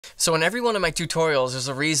So in every one of my tutorials, there's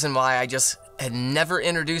a reason why I just had never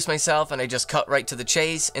introduced myself and I just cut right to the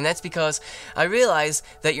chase, and that's because I realized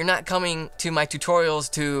that you're not coming to my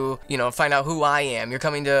tutorials to, find out who I am. You're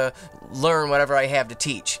coming to learn whatever I have to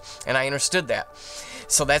teach, and I understood that.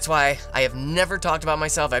 So that's why I have never talked about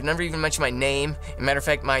myself. I've never even mentioned my name. As a matter of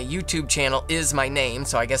fact, my YouTube channel is my name,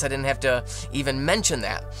 so I guess I didn't have to even mention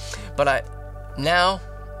that. But now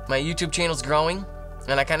my YouTube channel's growing,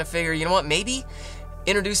 and I kind of figure, you know what, maybe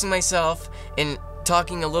introducing myself and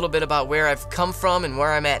talking a little bit about where I've come from and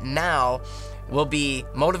where I'm at now will be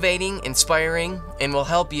motivating, inspiring, and will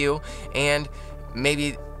help you, and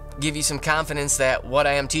maybe give you some confidence that what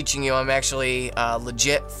I am teaching you, I'm actually a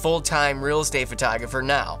legit full-time real estate photographer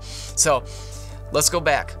now. So let's go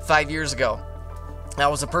back 5 years ago. I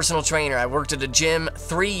was a personal trainer. I worked at a gym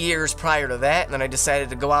 3 years prior to that, and then I decided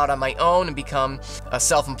to go out on my own and become a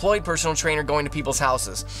self-employed personal trainer going to people's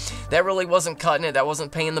houses. That really wasn't cutting it. That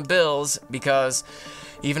wasn't paying the bills, because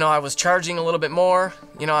even though I was charging a little bit more,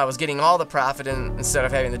 I was getting all the profit, and instead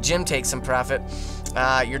of having the gym take some profit,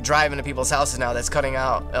 you're driving to people's houses now. That's cutting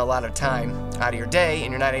out a lot of time out of your day,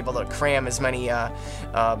 and you're not able to cram as many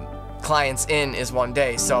clients in as one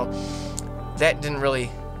day. So that didn't really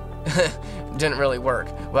work.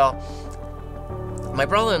 Well, my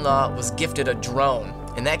brother-in-law was gifted a drone,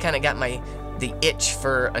 and that kind of got the itch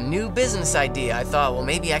for a new business idea. I thought, well,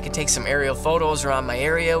 maybe I could take some aerial photos around my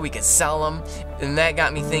area, we could sell them, and that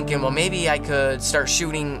got me thinking, well, maybe I could start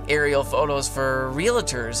shooting aerial photos for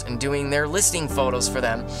realtors and doing their listing photos for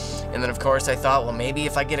them. And then of course I thought, well, maybe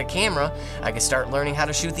if I get a camera, I could start learning how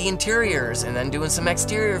to shoot the interiors, and then doing some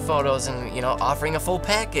exterior photos, and offering a full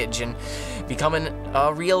package and becoming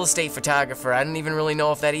a real estate photographer. I didn't even really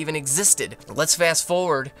know if that even existed. Let's fast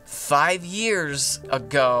forward 5 years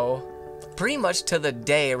ago, pretty much to the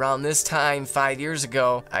day around this time 5 years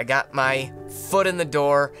ago, I got my foot in the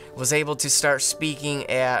door, was able to start speaking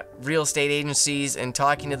at real estate agencies and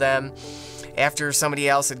talking to them after somebody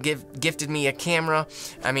else had gifted me a camera.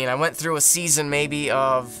 I mean, I went through a season maybe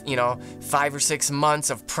of, 5 or 6 months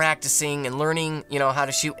of practicing and learning, how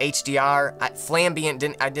to shoot HDR.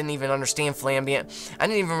 I didn't even understand Flambient. I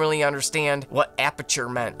didn't even really understand what aperture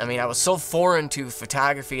meant. I mean, I was so foreign to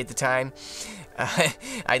photography at the time.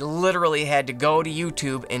 I literally had to go to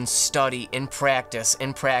YouTube and study and practice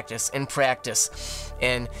and practice and practice,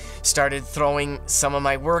 and started throwing some of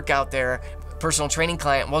my work out there. Personal training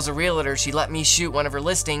client was a realtor. She let me shoot one of her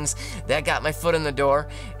listings. That got my foot in the door,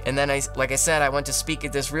 and then like I said, I went to speak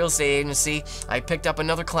at this real estate agency. I picked up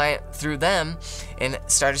another client through them and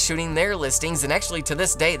started shooting their listings, and actually to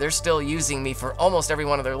this day they're still using me for almost every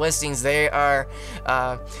one of their listings. They are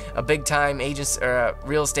a big time agents or a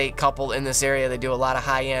real estate couple in this area. They do a lot of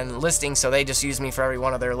high-end listings, so they just use me for every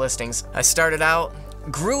one of their listings. I started out,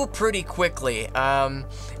 grew pretty quickly.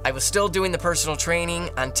 I was still doing the personal training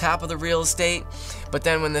on top of the real estate, but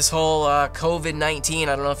then when this whole COVID-19,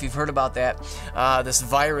 I don't know if you've heard about that, this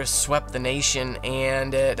virus swept the nation,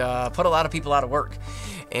 and it put a lot of people out of work.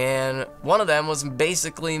 And one of them was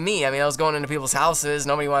basically me. I mean, I was going into people's houses.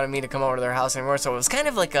 Nobody wanted me to come over to their house anymore. So it was kind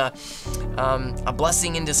of like a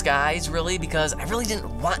blessing in disguise, really, because I really didn't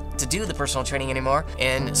want to do the personal training anymore.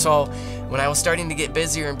 And so when I was starting to get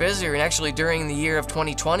busier and busier, and actually during the year of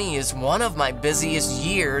 2020 is one of my busiest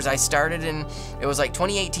years. I started in, it was like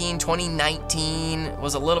 2018, 2019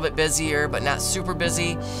 was a little bit busier, but not super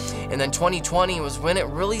busy. And then 2020 was when it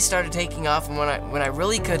really started taking off, and when I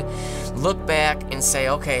really could look back and say,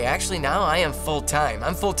 okay, actually now I am full-time.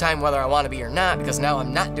 I'm full-time whether I want to be or not, because now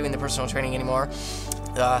I'm not doing the personal training anymore.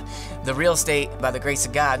 The real estate, by the grace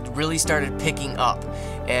of God, really started picking up,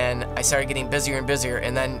 and I started getting busier and busier.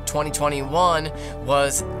 And then 2021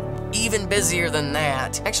 was even busier than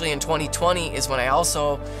that. Actually, in 2020 is when I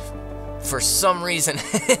also, for some reason,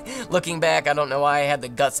 looking back, I don't know why I had the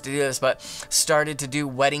guts to do this, but started to do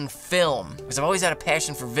wedding film, because I've always had a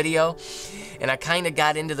passion for video, and I kind of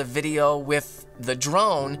got into the video with the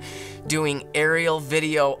drone, doing aerial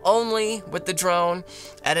video only with the drone,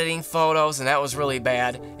 editing photos, and that was really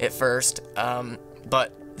bad at first,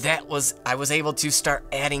 but I was able to start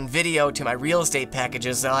adding video to my real estate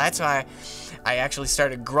packages. So that's why I actually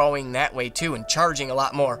started growing that way too, and charging a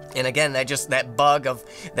lot more. And again, that bug of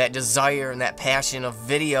that desire and that passion of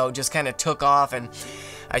video just kind of took off, and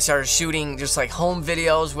I started shooting just like home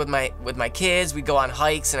videos with my kids. We'd go on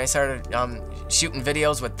hikes, and I started shooting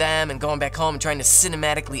videos with them and going back home and trying to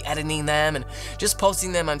cinematically editing them and just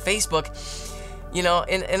posting them on Facebook. In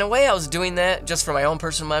a way I was doing that just for my own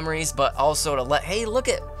personal memories, but also to hey, look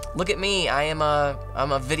at me, I'm a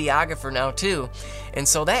videographer now too. And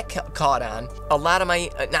so that caught on. Not a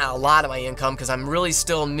lot of my income, because I'm really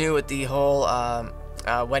still new at the whole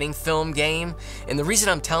wedding film game. And the reason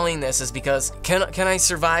I'm telling this is because can I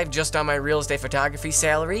survive just on my real estate photography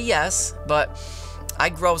salary? Yes, but I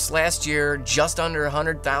grossed last year just under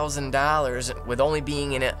 $100,000 with only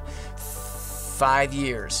being in it 5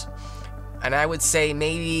 years. And I would say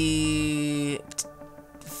maybe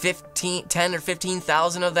 10 or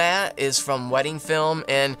 15,000 of that is from wedding film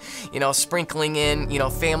and, you know, sprinkling in, you know,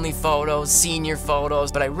 family photos, senior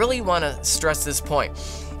photos. But I really want to stress this point.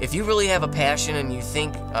 If you really have a passion and you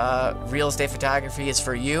think real estate photography is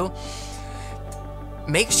for you,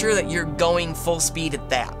 make sure that you're going full speed at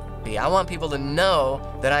that. I want people to know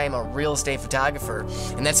that I am a real estate photographer,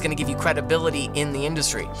 and that's going to give you credibility in the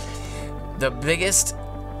industry. The biggest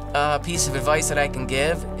piece of advice that I can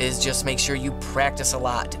give is just make sure you practice a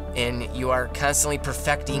lot and you are constantly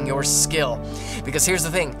perfecting your skill. Because here's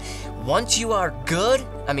the thing, once you are good,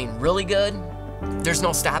 I mean really good, there's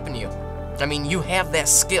no stopping you. I mean, you have that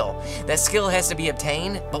skill. That skill has to be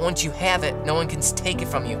obtained, but once you have it, no one can take it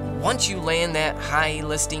from you. Once you land that high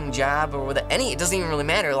listing job or with it doesn't even really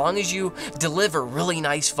matter. As long as you deliver really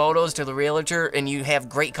nice photos to the realtor and you have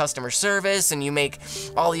great customer service and you make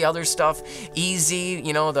all the other stuff easy,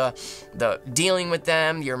 you know, the dealing with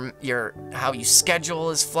them, your how you schedule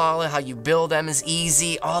is flawless, how you bill them is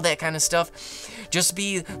easy, all that kind of stuff. Just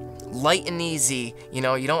be light and easy. You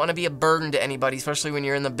know, you don't want to be a burden to anybody, especially when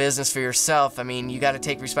you're in the business for yourself. I mean, you got to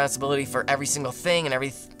take responsibility for every single thing and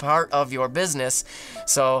every part of your business.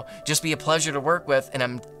 So just be a pleasure to work with, and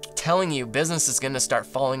I'm telling you, business is going to start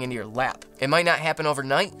falling into your lap. It might not happen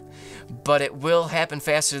overnight, but it will happen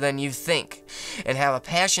faster than you think. And have a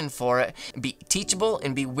passion for it, be teachable,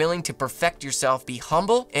 and be willing to perfect yourself. Be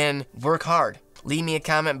humble and work hard. Leave me a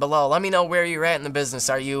comment below. Let me know where you're at in the business.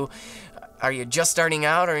 Are you just starting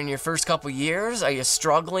out or in your first couple years? Are you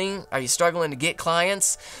struggling? Are you struggling to get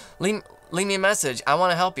clients? Leave me a message. I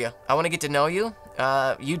want to help you. I want to get to know you.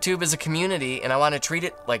 YouTube is a community, and I want to treat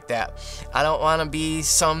it like that. I don't want to be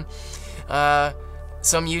some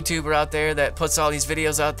YouTuber out there that puts all these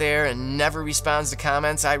videos out there and never responds to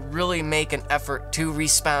comments. I really make an effort to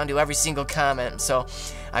respond to every single comment. So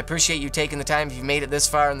I appreciate you taking the time. If you've made it this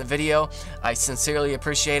far in the video, I sincerely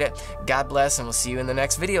appreciate it. God bless, and we'll see you in the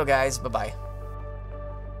next video, guys. Bye-bye.